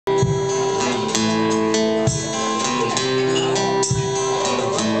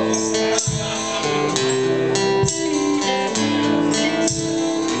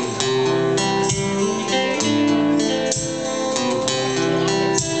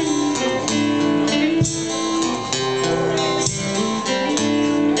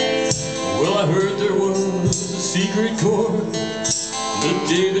secret chord that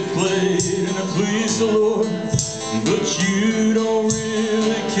David played and it pleased the Lord. But you don't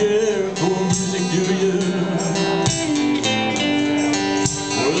really care for music, do you?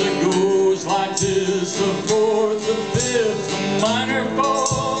 Well, it goes like this: the fourth, the fifth, the minor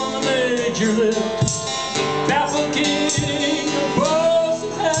fall, the major lift. The baffled king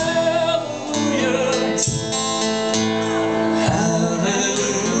composed Hallelujah.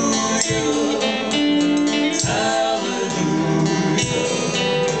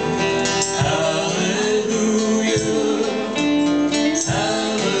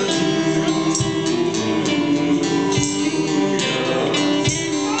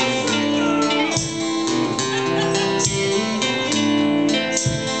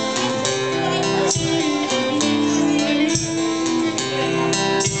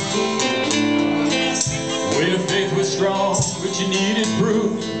 Faith was strong, but you needed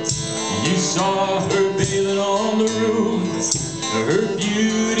proof. You saw her bathing on the roof. Her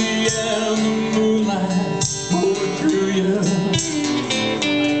beauty and the moonlight overthrew you.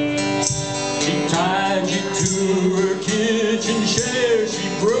 She tied you to her kitchen chair. She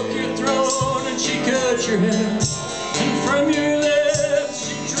broke your throat and she cut your hair. And from your lips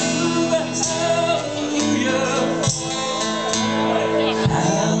she drew a hallelujah.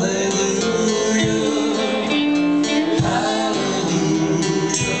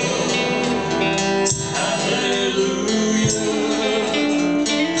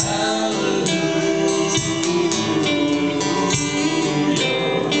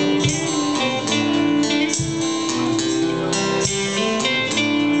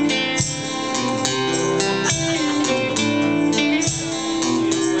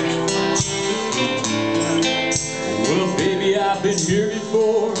 I've been here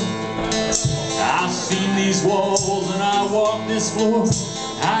before. I've seen these walls and I walk this floor.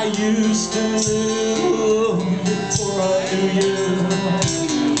 I used to live alone before I knew you.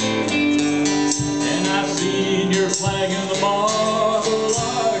 And I've seen your flag in the mall.